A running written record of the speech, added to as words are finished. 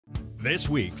This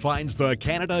week finds the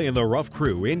Canada in the Rough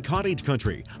crew in cottage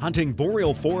country hunting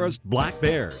boreal forest black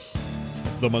bears.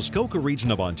 The Muskoka region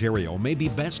of Ontario may be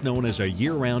best known as a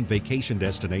year-round vacation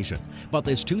destination, but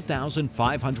this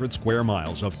 2,500 square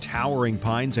miles of towering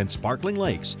pines and sparkling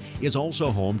lakes is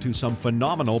also home to some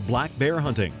phenomenal black bear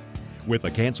hunting. With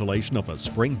the cancellation of the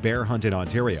spring bear hunt in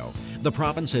Ontario, the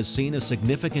province has seen a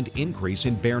significant increase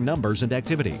in bear numbers and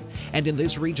activity. And in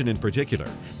this region in particular,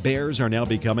 bears are now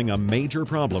becoming a major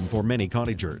problem for many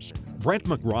cottagers. Brent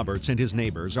McRoberts and his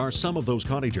neighbors are some of those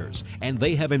cottagers, and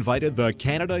they have invited the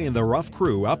Canada in the Rough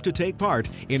crew up to take part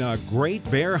in a great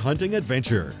bear hunting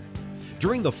adventure.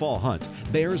 During the fall hunt,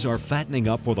 bears are fattening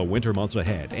up for the winter months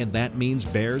ahead, and that means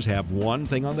bears have one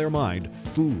thing on their mind: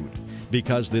 food.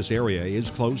 Because this area is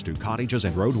close to cottages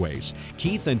and roadways,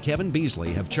 Keith and Kevin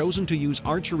Beasley have chosen to use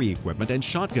archery equipment and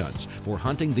shotguns for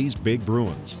hunting these big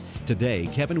Bruins. Today,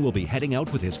 Kevin will be heading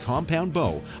out with his compound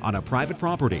bow on a private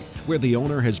property where the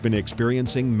owner has been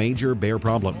experiencing major bear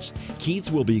problems. Keith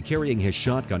will be carrying his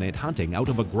shotgun and hunting out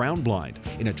of a ground blind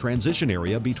in a transition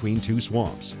area between two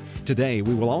swamps. Today,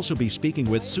 we will also be speaking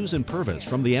with Susan Purvis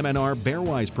from the MNR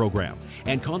BearWise program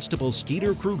and Constable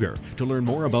Skeeter Kruger to learn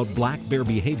more about black bear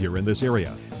behavior in this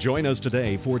area. Join us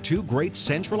today for two great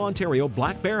Central Ontario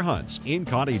black bear hunts in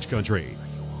cottage country.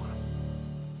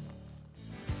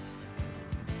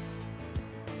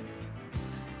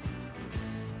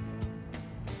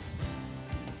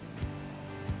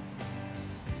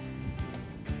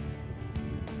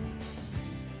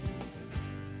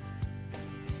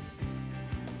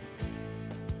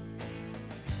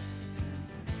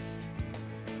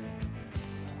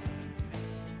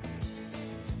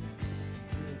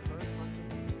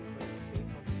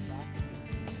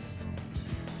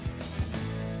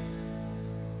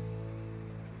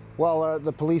 Well,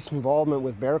 the police involvement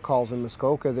with bear calls in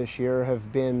Muskoka this year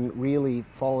have been really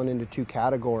fallen into two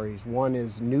categories. One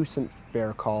is nuisance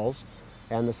bear calls,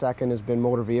 and the second has been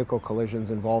motor vehicle collisions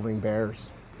involving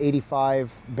bears.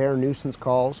 85 bear nuisance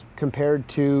calls compared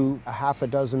to a half a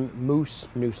dozen moose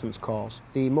nuisance calls.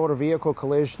 The motor vehicle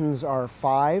collisions are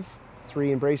 5,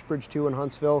 3 in Bracebridge, 2 in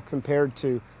Huntsville, compared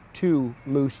to 2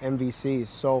 moose MVCs.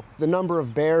 So the number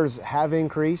of bears have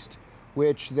increased,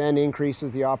 which then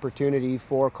increases the opportunity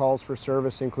for calls for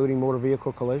service, including motor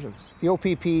vehicle collisions. The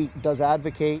O.P.P. does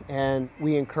advocate, and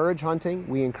we encourage hunting.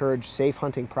 We encourage safe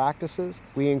hunting practices.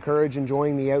 We encourage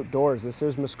enjoying the outdoors. This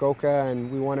is Muskoka,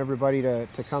 and we want everybody to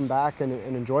come back and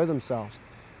enjoy themselves.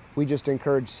 We just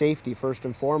encourage safety first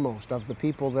and foremost of the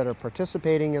people that are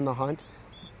participating in the hunt,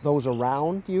 those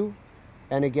around you,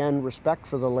 and again, respect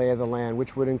for the lay of the land,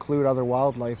 which would include other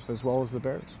wildlife as well as the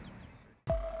bears.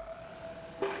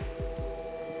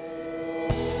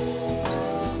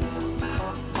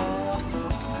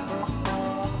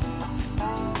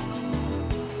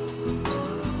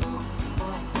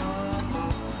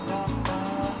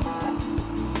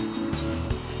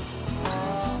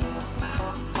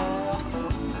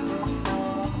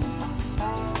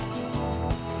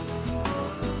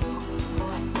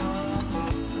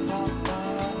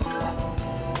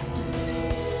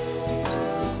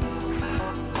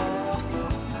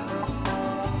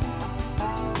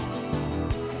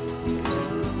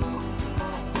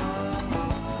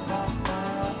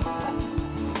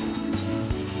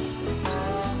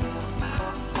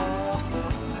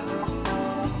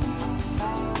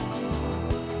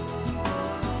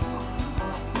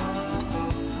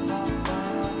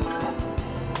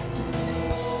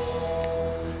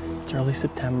 It's early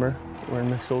September. We're in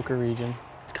Muskoka region.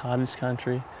 It's cottage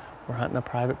country. We're hunting a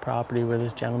private property where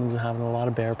this gentleman's been having a lot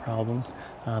of bear problems.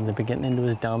 They've been getting into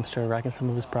his dumpster, wrecking some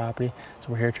of his property, so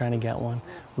we're here trying to get one.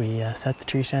 We set the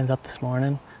tree stands up this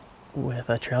morning with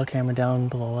a trail camera down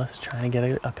below us, trying to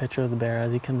get a picture of the bear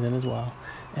as he comes in as well.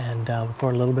 And we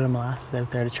poured a little bit of molasses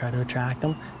out there to try to attract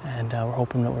him, and we're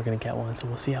hoping that we're going to get one, so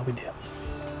we'll see how we do.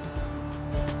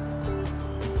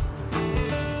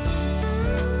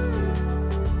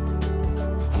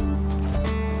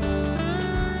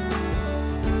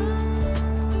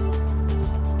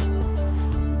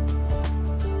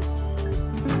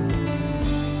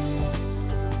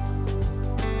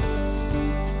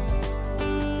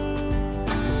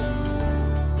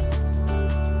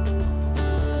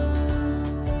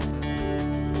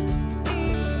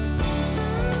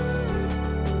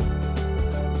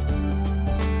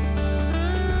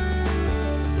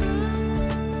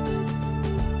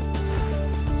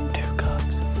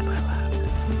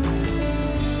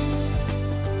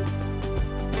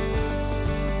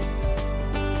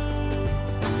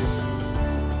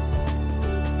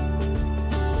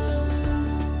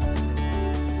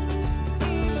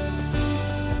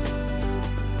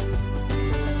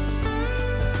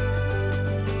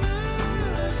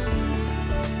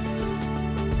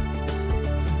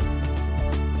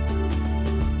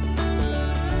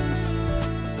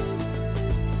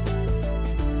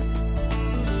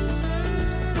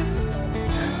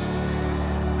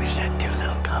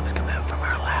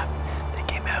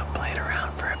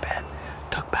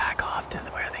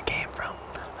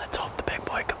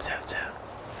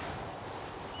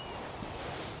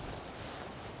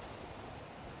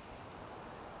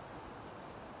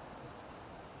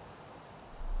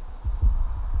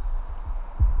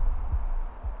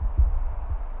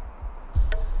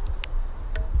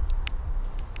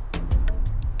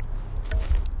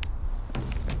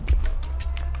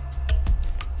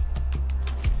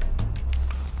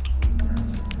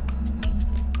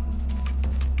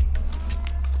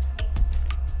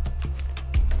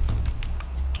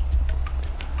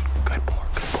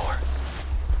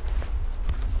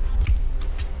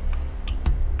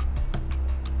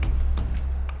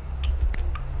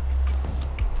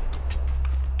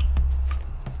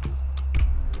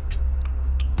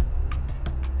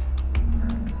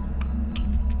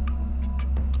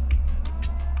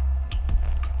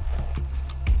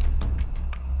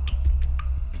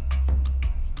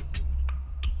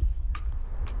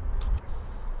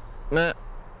 Matt.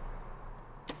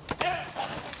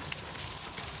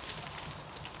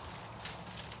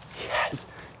 Yes,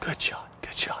 good shot,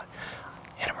 good shot.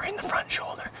 Hit him right in the front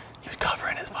shoulder. He was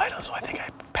covering his vitals, so I think I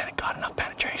got enough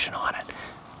penetration on it.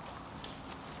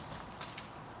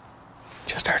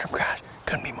 Just heard him crash.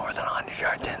 Couldn't be more than 100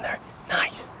 yards in there.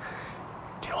 Nice.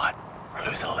 Do you know what? We're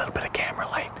losing a little bit of camera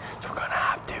light, so we're gonna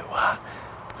have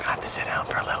to sit down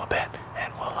for a little bit,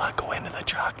 and we'll go into the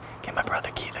truck, get my brother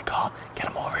Keith a call, get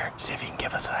him over here, see if he can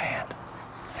give us a hand.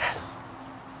 Yes.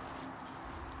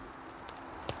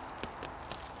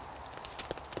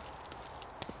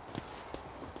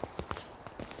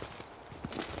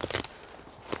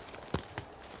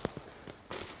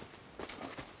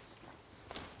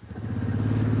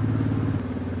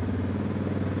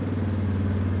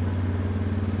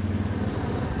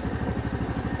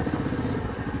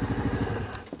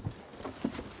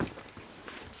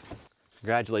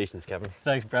 Congratulations, Kevin.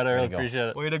 Thanks, Brett. I really appreciate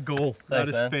it. Way to go. That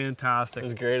is fantastic. It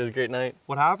was great. It was a great night.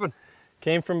 What happened?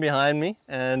 Came from behind me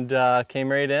and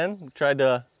came right in. Tried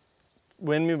to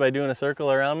win me by doing a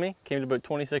circle around me. Came to about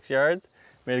 26 yards.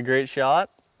 Made a great shot.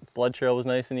 Blood trail was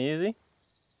nice and easy.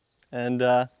 And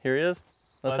here he is.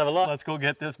 Let's have a look. Let's go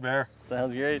get this bear.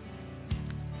 Sounds great.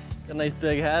 Got a nice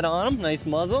big head on him. Nice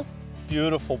muzzle.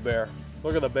 Beautiful bear.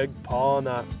 Look at the big paw on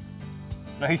that.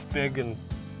 Nice big and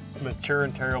mature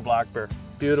Ontario black bear.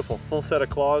 Beautiful. Full set of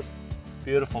claws.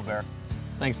 Beautiful bear.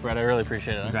 Thanks, Brett. I really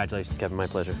appreciate it. Congratulations, Kevin. My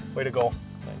pleasure. Way to go.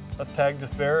 Thanks. Let's tag this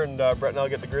bear, and Brett and I'll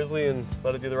get the grizzly and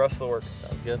let it do the rest of the work.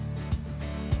 Sounds good.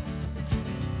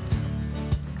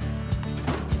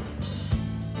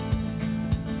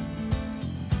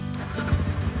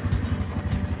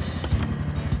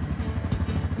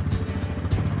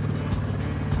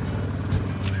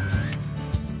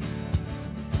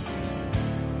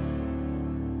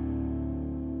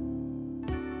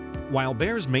 While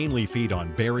bears mainly feed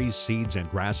on berries, seeds, and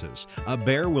grasses, a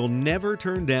bear will never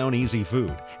turn down easy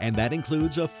food, and that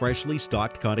includes a freshly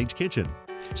stocked cottage kitchen.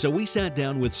 So we sat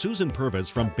down with Susan Purvis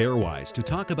from BearWise to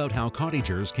talk about how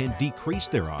cottagers can decrease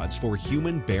their odds for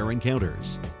human-bear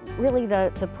encounters. Really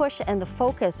the push and the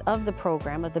focus of the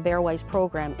program, of the BearWise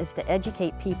program, is to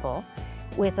educate people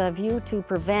with a view to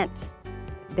prevent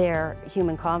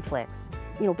bear-human conflicts.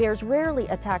 You know, bears rarely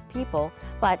attack people,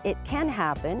 but it can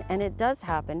happen, and it does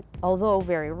happen, although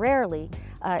very rarely.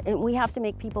 And we have to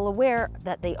make people aware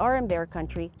that they are in bear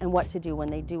country and what to do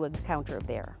when they do encounter a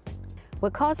bear.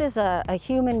 What causes a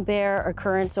human-bear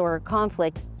occurrence or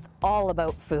conflict is all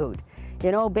about food.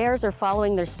 You know, bears are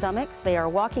following their stomachs, they are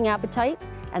walking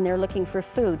appetites, and they're looking for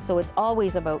food, so it's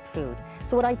always about food.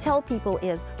 So what I tell people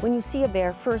is, when you see a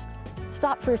bear, first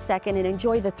stop for a second and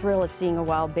enjoy the thrill of seeing a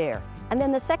wild bear. And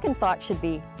then the second thought should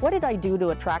be, what did I do to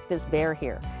attract this bear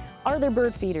here? Are there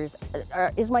bird feeders?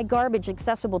 Is my garbage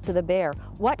accessible to the bear?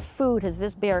 What food has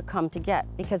this bear come to get?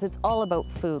 Because it's all about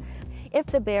food. If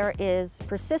the bear is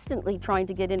persistently trying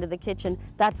to get into the kitchen,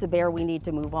 that's a bear we need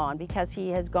to move on, because he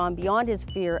has gone beyond his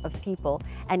fear of people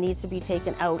and needs to be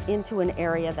taken out into an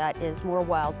area that is more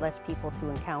wild, less people to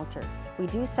encounter. We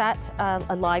do set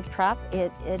a live trap.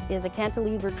 It is a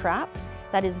cantilever trap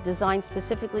that is designed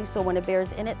specifically so when a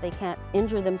bear's in it, they can't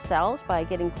injure themselves by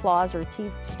getting claws or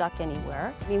teeth stuck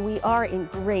anywhere. I mean, we are in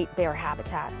great bear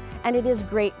habitat, and it is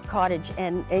great cottage,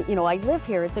 and you know, I live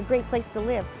here, it's a great place to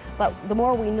live, but the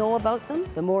more we know about them,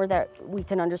 the more that we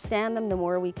can understand them, the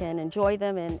more we can enjoy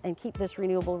them and keep this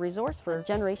renewable resource for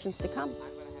generations to come.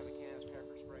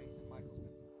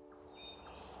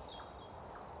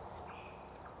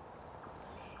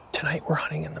 Tonight we're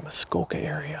hunting in the Muskoka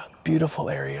area, beautiful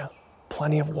area.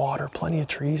 Plenty of water, plenty of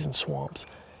trees and swamps,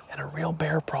 and a real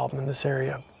bear problem in this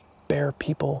area. Bear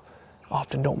people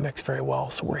often don't mix very well,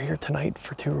 so we're here tonight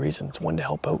for two reasons. One, to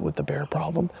help out with the bear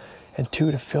problem, and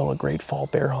two, to fill a great fall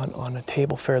bear hunt on a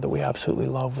table fare that we absolutely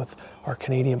love with our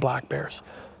Canadian black bears.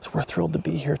 So we're thrilled to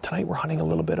be here. Tonight we're hunting a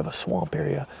little bit of a swamp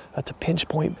area. That's a pinch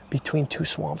point between two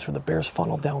swamps where the bears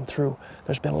funnel down through.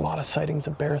 There's been a lot of sightings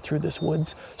of bear through this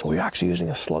woods, so we're actually using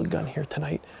a slug gun here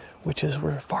tonight, which is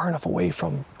we're far enough away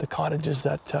from the cottages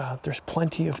that there's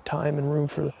plenty of time and room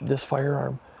for this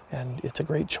firearm, and it's a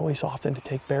great choice often to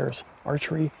take bears.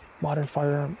 Archery, modern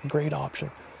firearm, great option.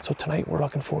 So tonight we're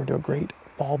looking forward to a great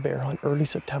fall bear hunt, early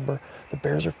September. The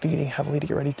bears are feeding heavily to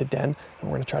get ready to den, and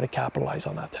we're gonna try to capitalize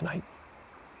on that tonight.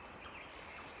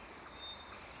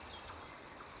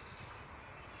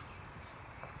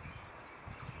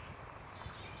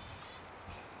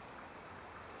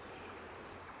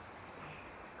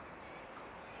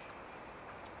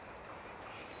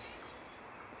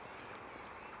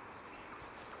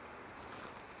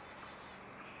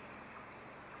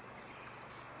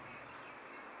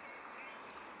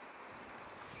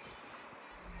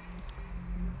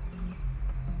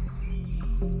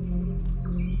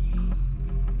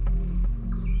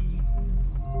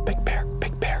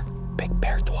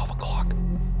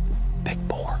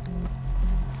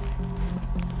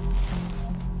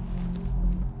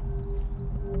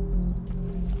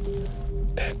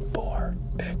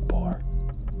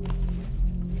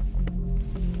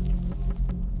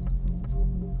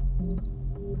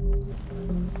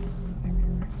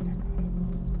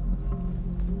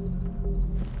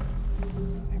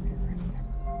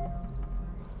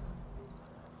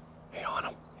 Hey, on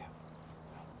him.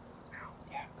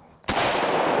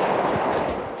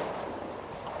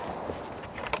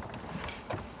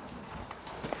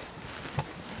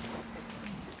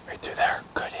 Right through there.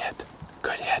 Good hit.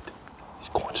 Good hit. He's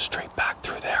going straight back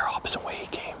through there, opposite way he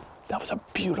came. That was a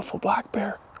beautiful black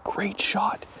bear. Great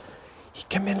shot. He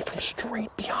came in from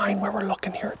straight behind where we're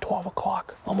looking here at 12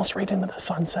 o'clock. Almost right into the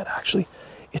sunset, actually.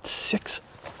 It's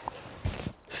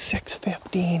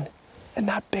 6:15. And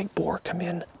that big boar come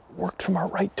in, worked from our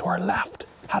right to our left.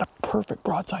 Had a perfect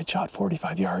broadside shot,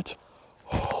 45 yards.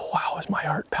 Oh, wow, is my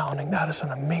heart pounding. That is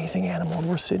an amazing animal. And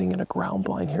we're sitting in a ground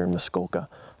blind here in Muskoka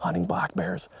hunting black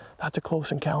bears. That's a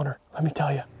close encounter, let me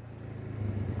tell you.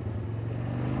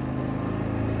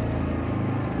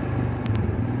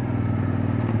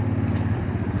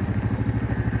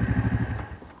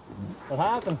 What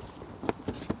happened?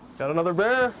 Got another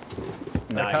bear.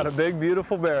 Nice. I got a big,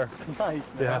 beautiful bear. Nice,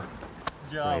 Yeah.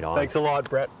 Good job. Right on. Thanks a lot,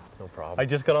 Brett. No problem. I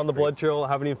just got on the blood trail.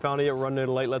 Haven't even found it yet. We're running out of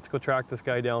light. Let's go track this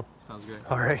guy down. Sounds great.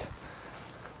 All right.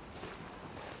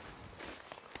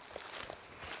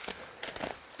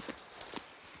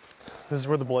 This is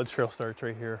where the blood trail starts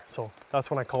right here. So that's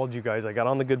when I called you guys. I got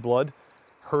on the good blood,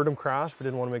 heard him crash, but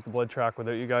didn't want to make the blood track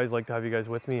without you guys. Like to have you guys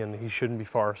with me, and he shouldn't be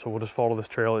far. So we'll just follow this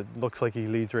trail. It looks like he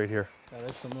leads right here. Yeah,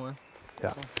 there's some more.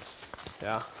 Yeah.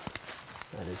 Yeah.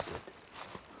 That is good.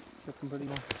 Looking pretty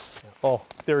good. Oh,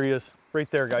 there he is. Right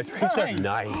there, guys. Right there.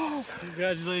 Nice.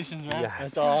 Congratulations, man. Yes.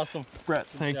 That's awesome. Brett,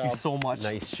 thank you job. so much.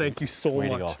 Nice shoot. Thank you so Way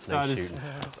to much. go. Nice That is, shooting.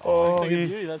 oh, Looks like a he,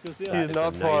 beauty. Let's go see he that. is not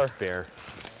It's a far. nice bear.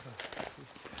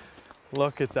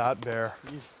 Look at that bear.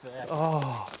 He's back.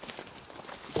 Oh,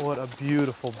 what a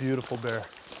beautiful, beautiful bear.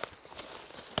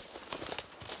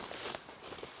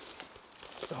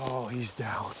 Oh, he's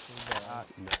down.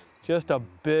 Just a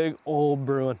big old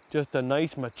Bruin. Just a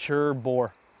nice mature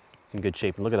boar. It's in good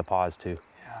shape. And look at the paws too.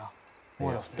 Yeah.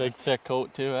 Yeah. Big thick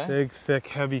coat too, eh? Big, thick,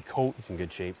 heavy coat. It's in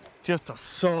good shape. Just a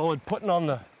solid, putting on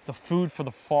the food for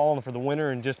the fall and for the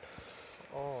winter, and just,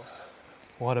 Oh.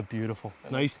 what a beautiful,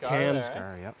 And nice scar tan there, eh?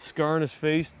 Scar, yep. scar on his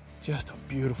face. Just a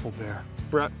beautiful bear.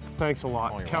 Brett, thanks a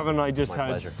lot. Oh, you're Kevin and I just My had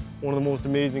pleasure. one of the most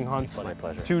amazing hunts. My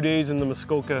pleasure. 2 days in the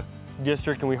Muskoka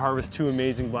district, and we harvest 2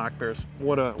 amazing black bears.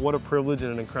 What a privilege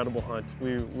and an incredible hunt.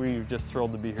 We're just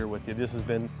thrilled to be here with you. This has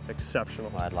been exceptional.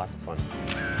 Well, I had lots of fun.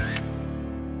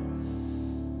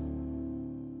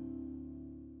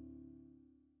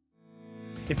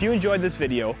 If you enjoyed this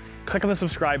video, click on the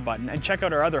subscribe button and check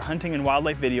out our other hunting and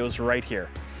wildlife videos right here.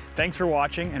 Thanks for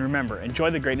watching, and remember, enjoy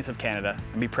the greatness of Canada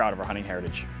and be proud of our hunting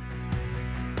heritage.